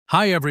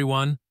Hi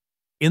everyone.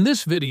 In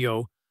this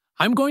video,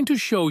 I'm going to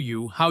show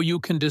you how you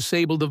can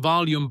disable the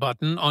volume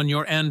button on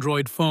your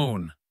Android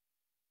phone.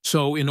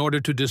 So in order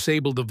to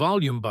disable the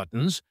volume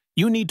buttons,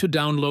 you need to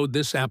download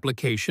this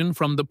application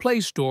from the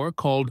Play Store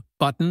called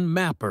Button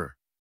Mapper.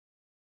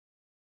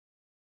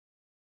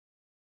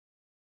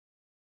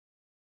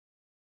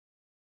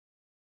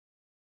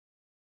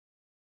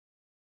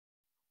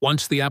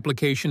 Once the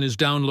application is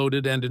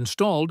downloaded and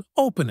installed,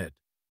 open it.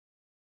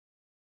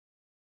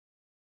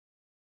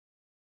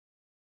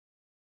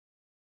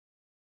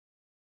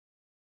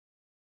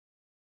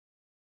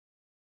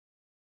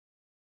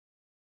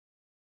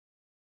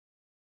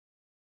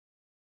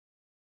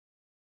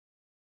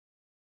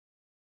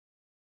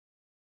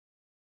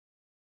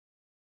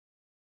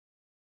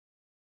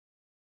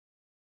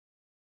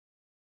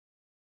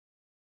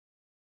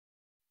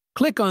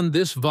 Click on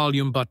this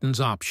Volume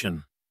Buttons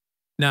option.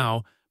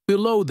 Now,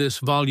 below this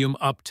Volume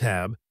Up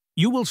tab,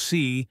 you will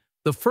see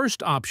the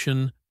first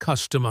option,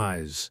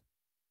 Customize.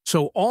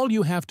 So all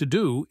you have to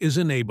do is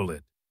enable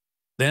it.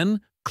 Then,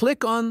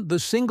 click on the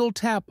Single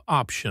Tap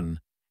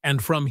option,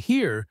 and from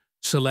here,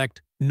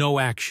 select No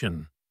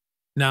Action.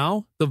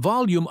 Now, the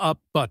Volume Up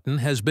button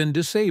has been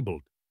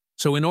disabled.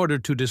 So in order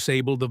to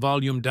disable the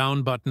Volume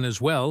Down button as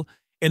well,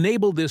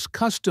 enable this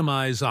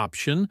Customize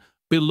option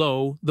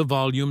below the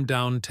Volume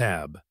Down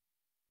tab.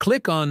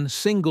 Click on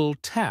Single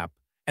Tap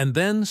and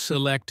then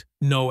select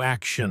No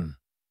Action.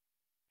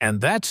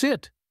 And that's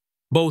it.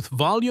 Both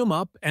Volume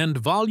Up and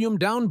Volume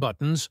Down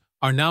buttons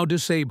are now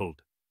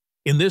disabled.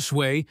 In this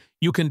way,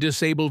 you can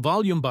disable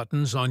volume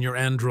buttons on your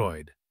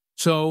Android.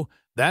 So,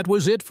 that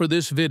was it for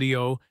this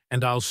video,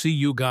 and I'll see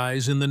you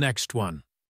guys in the next one.